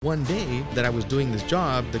One day that I was doing this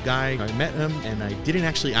job, the guy, I met him and I didn't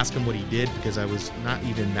actually ask him what he did because I was not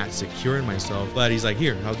even that secure in myself. But he's like,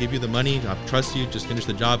 here, I'll give you the money. I'll trust you. Just finish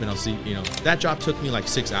the job and I'll see, that job took me like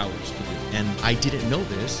 6 hours to do. And I didn't know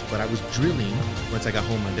this, but I was drilling. Once I got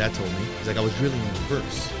home, my dad told me, he's like, I was drilling in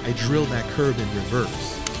reverse. I drilled that curve in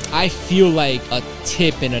reverse. I feel like a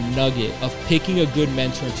tip and a nugget of picking a good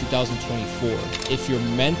mentor in 2024. If your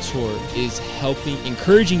mentor is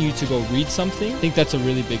encouraging you to go read something, I think that's a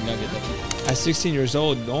really big nugget. At 16 years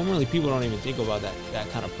old, normally people don't even think about that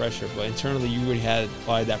kind of pressure, but internally you already had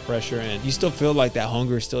applied that pressure and you still feel like that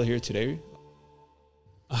hunger is still here today.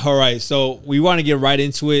 All right, so we want to get right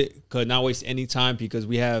into it, could not waste any time because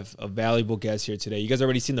we have a valuable guest here today. You guys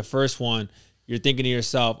already seen the first one. You're thinking to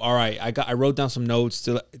yourself, all right, I wrote down some notes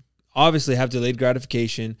to obviously have delayed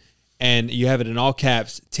gratification, and you have it in all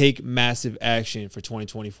caps, take massive action for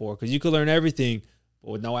 2024, because you could learn everything,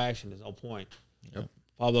 but with no action, there's no point. Yep.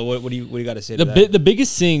 Pablo, what do you got to say to that? The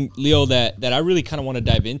biggest thing, Leo, that I really kind of want to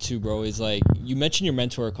dive into, bro, is like you mentioned your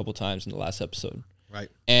mentor a couple times in the last episode. Right.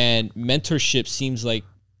 And mentorship seems like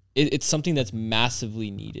it's something that's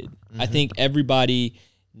massively needed. Mm-hmm. I think everybody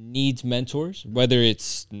needs mentors, whether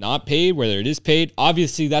it's not paid, whether it is paid.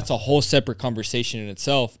 Obviously, that's a whole separate conversation in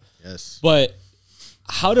itself. Yes. But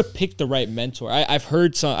how to pick the right mentor? I've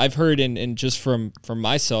heard and just from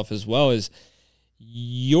myself as well, is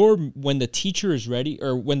when the teacher is ready,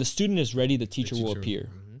 or when the student is ready, the teacher will appear.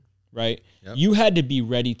 Mm-hmm. Right? Yep. You had to be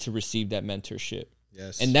ready to receive that mentorship.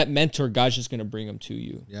 Yes. And that mentor, God's just going to bring them to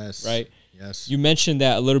you. Yes. Right? Yes. You mentioned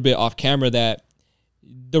that a little bit off camera, that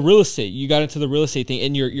the real estate, you got into the real estate thing,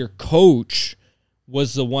 and your coach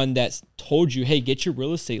was the one that told you, hey, get your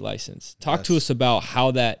real estate license. Talk to us about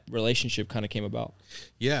how that relationship kind of came about.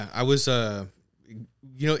 Yeah, I was,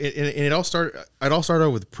 it all started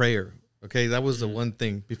out with prayer. Okay, that was the one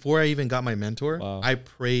thing. Before I even got my mentor, wow, I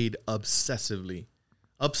prayed obsessively.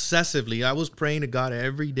 I was praying to God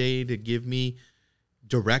every day to give me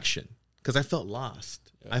direction because I felt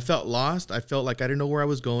lost. Yeah. I felt lost. I felt like I didn't know where I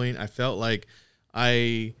was going. I felt like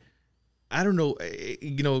I don't know,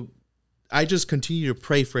 I just continue to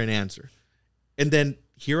pray for an answer. And then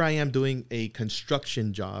here I am doing a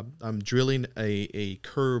construction job. I'm drilling a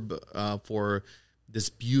curb for this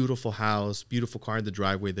beautiful house, beautiful car in the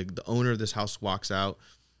driveway. The owner of this house walks out.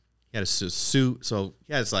 He had a suit. So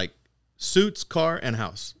yeah, it's like suits, car, and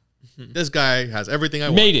house. This guy has everything I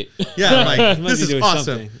want. Made it. Yeah, I'm like, this is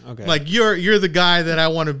awesome. Okay. Like you're the guy that I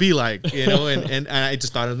want to be like, and I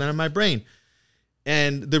just thought of that in my brain.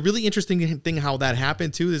 And the really interesting thing how that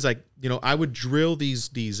happened too is like, I would drill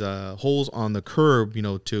these holes on the curb,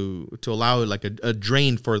 to allow like a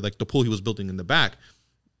drain for like the pool he was building in the back.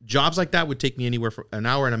 Jobs like that would take me anywhere for an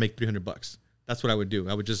hour and I make $300. That's what I would do.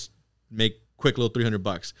 I would just make quick little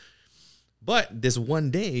 $300. But this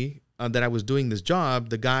one day that I was doing this job,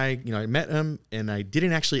 the guy, I met him and I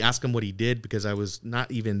didn't actually ask him what he did because I was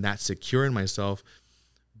not even that secure in myself.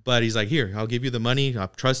 But he's like, here, I'll give you the money. I'll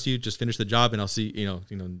trust you. Just finish the job and I'll see,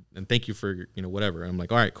 and thank you for, whatever. And I'm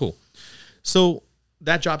like, all right, cool. So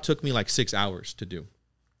that job took me like 6 hours to do.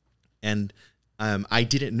 And I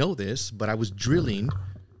didn't know this, but I was drilling.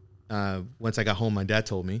 Once I got home, my dad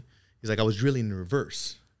told me, he's like, I was drilling in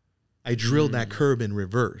reverse. I drilled that curb in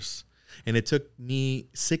reverse. And it took me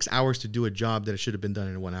 6 hours to do a job that should have been done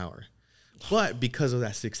in 1 hour. But because of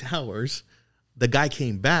that 6 hours, the guy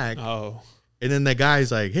came back. Oh. And then the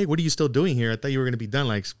guy's like, hey, what are you still doing here? I thought you were going to be done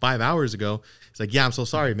like 5 hours ago. He's like, yeah, I'm so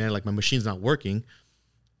sorry, man. Like my machine's not working.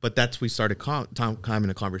 But we started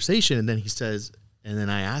having a conversation. And then he says, and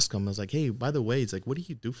then I asked him, I was like, hey, by the way, he's like, what do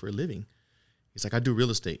you do for a living? He's like, I do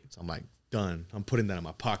real estate. So I'm like, done. I'm putting that in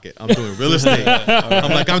my pocket. I'm doing real estate.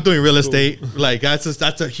 I'm doing real estate. Like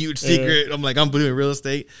that's a huge secret. I'm like, I'm doing real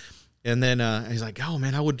estate. And then he's like, oh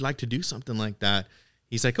man, I would like to do something like that.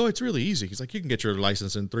 He's like, oh, it's really easy. He's like, you can get your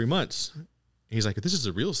license in 3 months. He's like, this is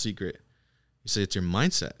a real secret. He said, it's your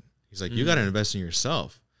mindset. He's like, you got to invest in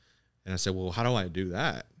yourself. And I said, well, how do I do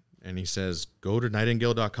that? And he says, go to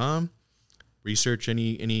nightingale.com, research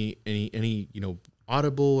any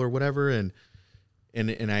Audible or whatever. And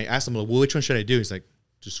I asked him, well, which one should I do? He's like,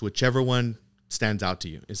 just whichever one stands out to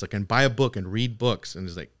you. It's like, and buy a book and read books. And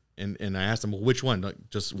he's like, and I asked him, well, which one? Like,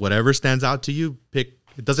 just whatever stands out to you, pick.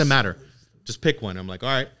 It doesn't matter. Just pick one. I'm like, all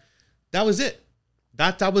right. That was it.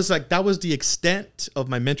 That was the extent of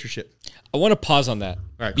my mentorship. I want to pause on that.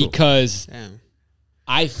 All right, cool. Because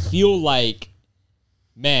I feel like,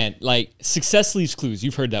 man, like success leaves clues.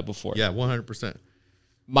 You've heard that before. Yeah, 100%.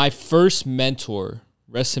 My first mentor,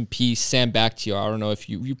 rest in peace, Sam Bakhtiar. I don't know if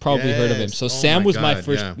you probably heard of him. So Sam was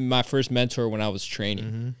my first mentor when I was training.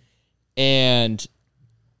 Mm-hmm. And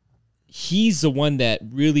he's the one that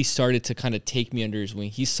really started to kind of take me under his wing.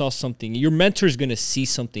 He saw something. Your mentor is going to see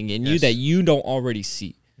something in you that you don't already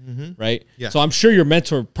see, right? Yeah. So I'm sure your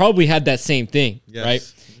mentor probably had that same thing, right?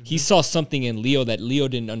 He saw something in Leo that Leo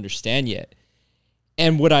didn't understand yet.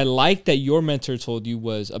 And what I like that your mentor told you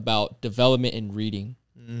was about development and reading.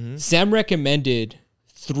 Sam recommended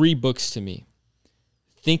 3 books to me: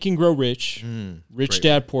 Think and Grow Rich, Rich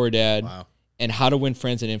Dad, Poor Dad, and How to Win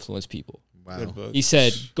Friends and Influence People. Wow. He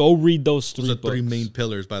said, go read those 3 books. Those are 3 main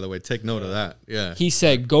pillars, by the way. Take note of that. Yeah. He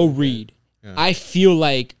said, go read. Yeah. I feel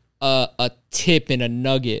like a tip and a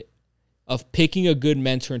nugget of picking a good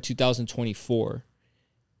mentor in 2024.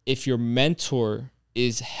 If your mentor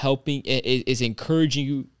is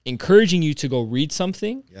encouraging you to go read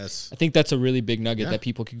something, yes, I think that's a really big nugget that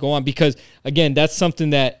people could go on, because again, that's something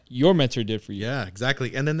that your mentor did for you. Yeah,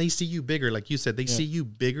 exactly. And then they see you bigger, like you said, they see you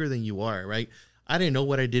bigger than you are, right? I didn't know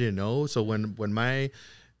what I didn't know. So when my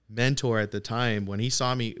mentor at the time, when he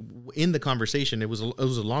saw me in the conversation, it was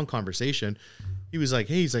a long conversation. He was like,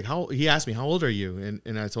 hey, he asked me, how old are you?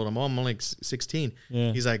 And I told him, I'm like 16.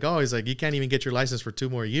 Yeah. He's like, you can't even get your license for 2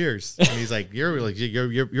 more years. And he's like,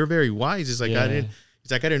 you're very wise. He's like, I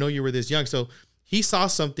didn't know you were this young. So he saw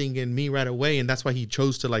something in me right away. And that's why he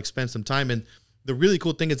chose to like spend some time. And the really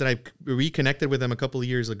cool thing is that I reconnected with him a couple of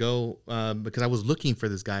years ago because I was looking for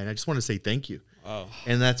this guy, and I just want to say thank you. Oh.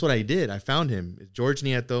 And that's what I did. I found him. George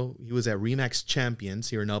Nieto. He was at Remax Champions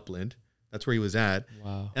here in Upland. That's where he was at.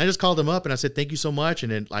 Wow. And I just called him up and I said, thank you so much.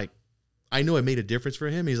 And then I know it made a difference for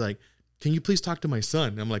him. He's like, can you please talk to my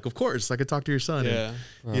son? And I'm like, of course, I could talk to your son. Yeah.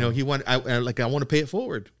 And, I want to pay it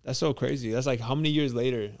forward. That's so crazy. That's like, how many years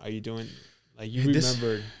later are you doing? Like, you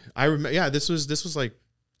remembered. I remember. Yeah. This was like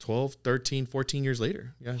 12, 13, 14 years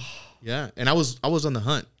later. Yeah. Yeah. And I was on the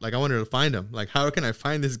hunt. Like, I wanted to find him. Like, how can I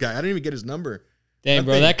find this guy? I didn't even get his number. Dang,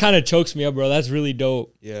 bro, that kind of chokes me up, bro. That's really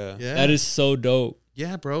dope. Yeah. That is so dope.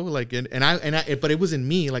 Yeah, bro. Like, and I, but it wasn't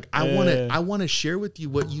me. Like, I want to share with you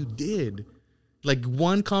what you did. Like,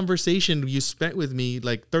 one conversation you spent with me,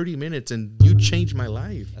 like 30 minutes, and you changed my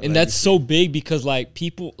life. And that's so big because, like,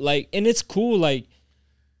 people, like, and it's cool, like,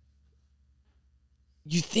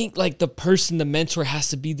 you think, like, the mentor has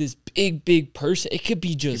to be this big person. It could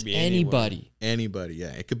be just anybody. Anybody,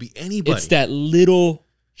 yeah. It could be anybody. It's that little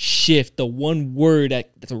shift, the one word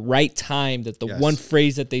at the right time, that the one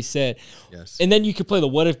phrase that they said. Yes. And then you could play the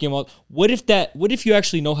what if game. What if you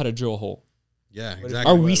actually know how to drill a hole? Yeah,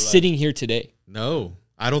 exactly. Are we sitting here today? No,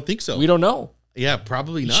 I don't think so. We don't know. Yeah,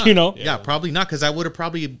 probably not. Yeah, probably not, because I would have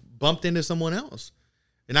probably bumped into someone else,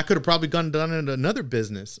 and I could have probably done another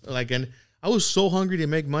business. Like, and I was so hungry to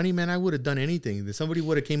make money, man. I would have done anything. If somebody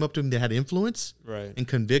would have came up to me that had influence, and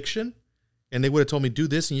conviction, and they would have told me, do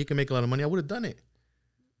this and you can make a lot of money, I would have done it.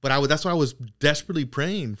 But that's why I was desperately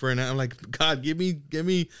praying for, and I'm like, God, give me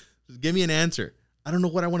an answer. I don't know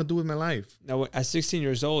what I want to do with my life. Now, at 16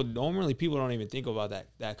 years old, normally people don't even think about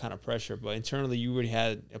that kind of pressure, but internally you already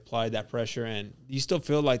had applied that pressure, and you still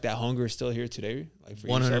feel like that hunger is still here today? Like, for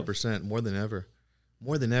 100%, more than ever.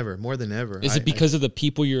 More than ever. Is it because of the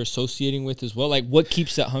people you're associating with as well? Like, what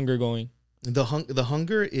keeps that hunger going? The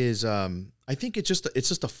hunger is, I think it's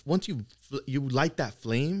just once you light that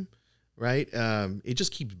flame, right? It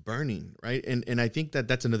just keeps burning, right? And I think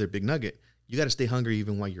that's another big nugget. You got to stay hungry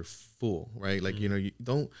even while you're full, right? Like, you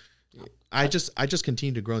don't. I just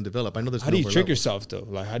continue to grow and develop. I know there's. How do you trick yourself though?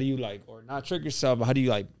 Like, how do you or not trick yourself? But how do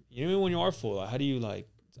you when you are full? Like, how do you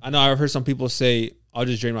I know I've heard some people say, I'll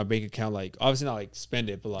just drain my bank account. Like, obviously not like spend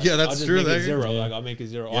it, but like, yeah, that's I'll just true. Make it zero. Yeah. Like, I'll make it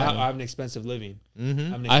zero. Yeah. I have an expensive living.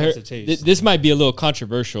 Mm-hmm. I heard taste. This might be a little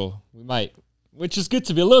controversial. Which is good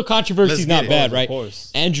to be a little controversial. Is not bad, right? Of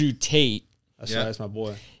course. Andrew Tate. That's my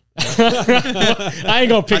boy. I ain't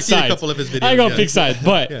gonna pick sides. A couple of his videos, I ain't gonna pick sides,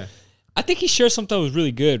 but I think he shared something that was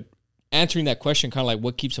really good, answering that question, kind of like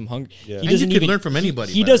what keeps him hungry. Yeah. He doesn't even learn from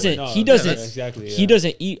anybody. He doesn't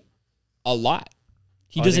eat a lot.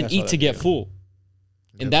 He doesn't eat to get full,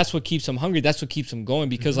 and that's what keeps him hungry. That's what keeps him going.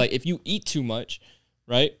 Because like, if you eat too much,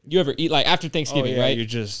 right? You ever eat like after Thanksgiving, right?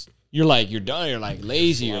 You're done. You're like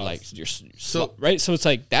lazy. You're like you're so right. So it's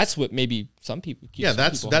like that's what maybe some people.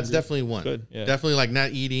 That's definitely one. Good. Yeah. Definitely like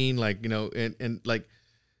not eating, like, and like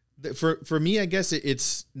for me, I guess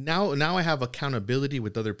it's now I have accountability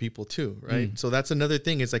with other people too, right? So that's another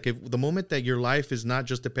thing. It's like, if the moment that your life is not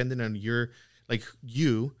just dependent on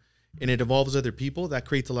you, and it involves other people, that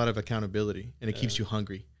creates a lot of accountability, and it keeps you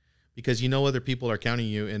hungry, because other people are counting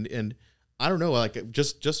you, and I don't know, like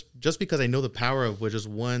just because I know the power of just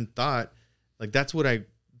one thought, like that's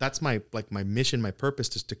my mission, my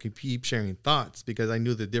purpose is to keep sharing thoughts, because I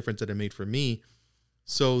knew the difference that it made for me.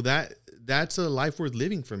 So that's a life worth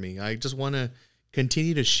living for me. I just want to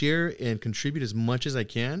continue to share and contribute as much as I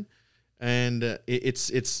can. And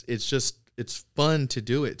it's fun to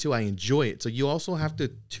do it too. I enjoy it. So you also have to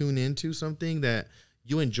tune into something that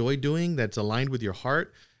you enjoy doing, that's aligned with your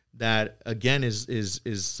heart, that again is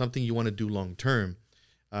something you want to do long term.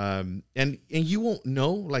 And you won't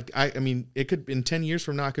know, like, I mean, it could, in 10 years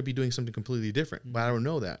from now, I could be doing something completely different, but I don't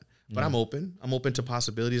know that. But I'm open to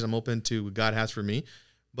possibilities. I'm open to what God has for me.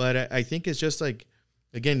 But I think it's just like,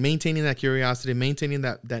 again, maintaining that curiosity, maintaining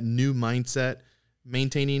that new mindset,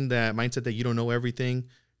 maintaining that mindset that you don't know everything.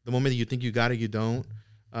 The moment that you think you got it, you don't.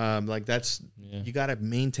 You got to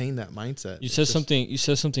maintain that mindset. You said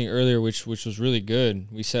something earlier, which was really good.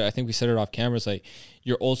 I think we said it off camera. It's like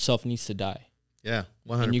your old self needs to die. Yeah.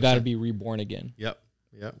 100%. And you got to be reborn again. Yep.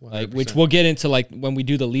 100%. Like, which we'll get into, like, when we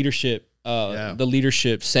do the leadership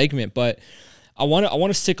segment, but I want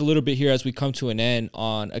to stick a little bit here as we come to an end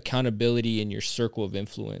on accountability in your circle of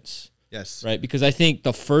influence. Yes. Right. Because I think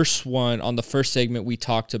the first segment, we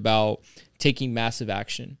talked about taking massive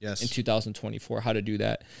action in 2024, how to do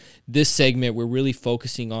that. This segment, we're really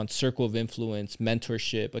focusing on circle of influence,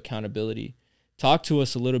 mentorship, accountability. Talk to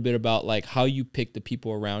us a little bit about, like, how you pick the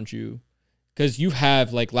people around you. Because you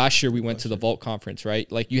have, like, last year we went to the Vault conference,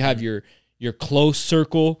 right? Like, you have your close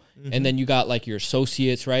circle, and then you got, like, your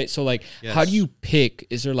associates, right? So, like, how do you pick?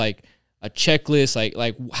 Is there, like, a checklist?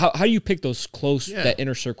 Like how do you pick those close, that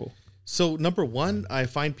inner circle? So, number one, I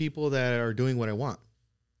find people that are doing what I want.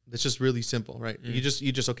 That's just really simple, right? You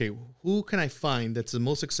just okay, who can I find that's the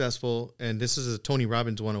most successful? And this is a Tony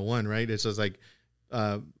Robbins 101, right? It's just like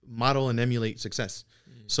model and emulate success.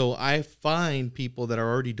 So I find people that are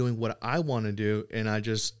already doing what I want to do, and I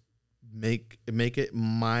just make it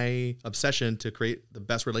my obsession to create the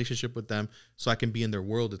best relationship with them so I can be in their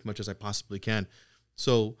world as much as I possibly can.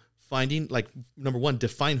 So finding, like, number one,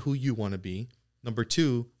 define who you want to be. Number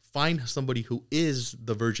two, find somebody who is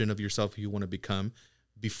the version of yourself you want to become.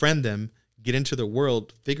 Befriend them, get into their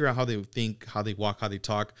world, figure out how they think, how they walk, how they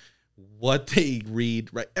talk, what they read,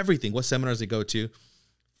 right? Everything, what seminars they go to.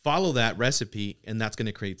 Follow that recipe, and that's going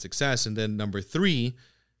to create success. And then number three,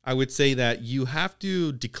 I would say that you have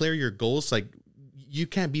to declare your goals. Like, you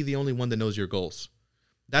can't be the only one that knows your goals.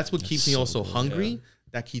 That's what keeps me also hungry. Yeah.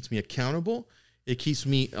 That keeps me accountable. It keeps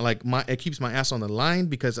me it keeps my ass on the line,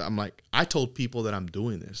 because I'm like, I told people that I'm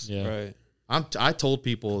doing this. Yeah. Right. I told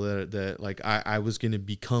people that like I was going to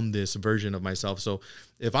become this version of myself. So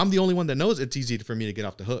if I'm the only one that knows, it's easy for me to get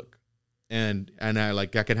off the hook. And I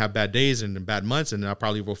can have bad days and bad months, and I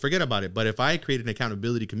probably will forget about it. But if I create an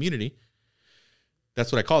accountability community,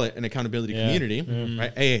 that's what I call it, an accountability community,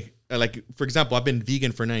 right? Hey, like, for example, I've been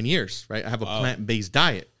vegan for 9 years, right? I have a plant-based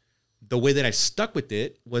diet. The way that I stuck with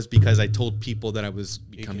it was because I told people that I was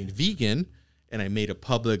becoming vegan, and I made a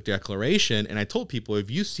public declaration, and I told people, if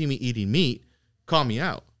you see me eating meat, call me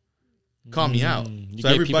out. Call me out. So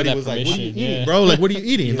everybody was like, what are you eating, bro? Like, what are you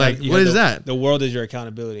eating? Like, what is that? The world is your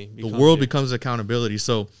accountability. The world becomes accountability.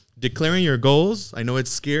 So declaring your goals, I know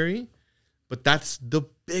it's scary, but that's the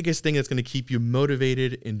biggest thing that's going to keep you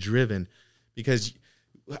motivated and driven, because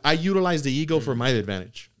I utilize the ego for my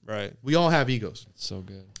advantage. Right. We all have egos. That's so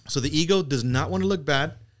good. So the ego does not want to look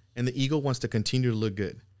bad, and the ego wants to continue to look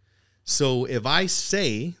good. So if I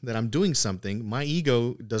say that I'm doing something, my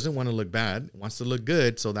ego doesn't want to look bad, wants to look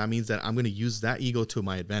good. So that means that I'm going to use that ego to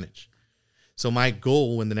my advantage. So my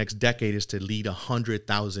goal in the next decade is to lead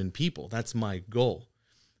 100,000 people. That's my goal.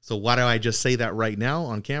 So why do I just say that right now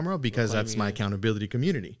on camera? Because that's my accountability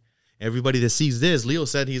community. Everybody that sees this, Leo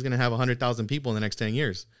said he's going to have 100,000 people in the next 10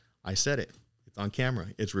 years. I said it. It's on camera.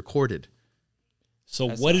 It's recorded. So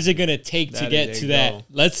what is it going to take to get to that?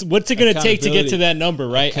 What's it going to take to get to that number,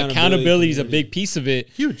 right? Accountability is a big piece of it.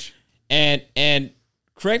 Huge. And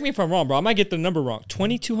correct me if I'm wrong, bro. I might get the number wrong.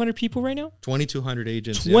 2,200 people right now? 2,200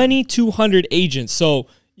 agents. 2,200 agents. So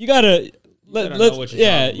you got to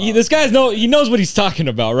this guy knows what he's talking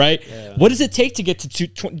about, right? Yeah. What does it take to get to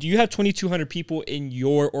do you have 2,200 people in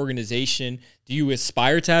your organization? Do you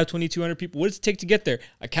aspire to have 2,200 people? What does it take to get there?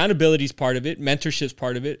 Accountability is part of it. Mentorship is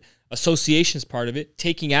part of it. Association is part of it.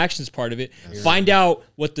 Taking action is part of it. Yes. Find out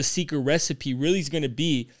what the secret recipe really is going to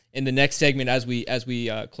be in the next segment as we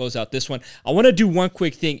close out this one. I want to do one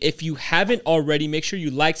quick thing. If you haven't already, make sure you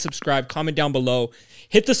like, subscribe, comment down below.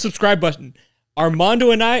 Hit the subscribe button.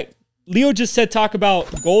 Armando and I, Leo just said talk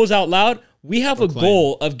about goals out loud. We have a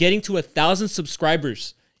goal of getting to 1,000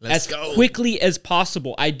 subscribers quickly as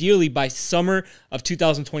possible, ideally by summer of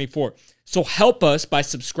 2024. So help us by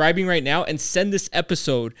subscribing right now and send this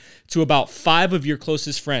episode to about 5 of your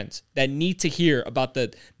closest friends that need to hear about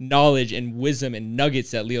the knowledge and wisdom and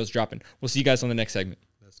nuggets that Leo's dropping. We'll see you guys on the next segment.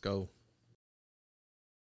 Let's go.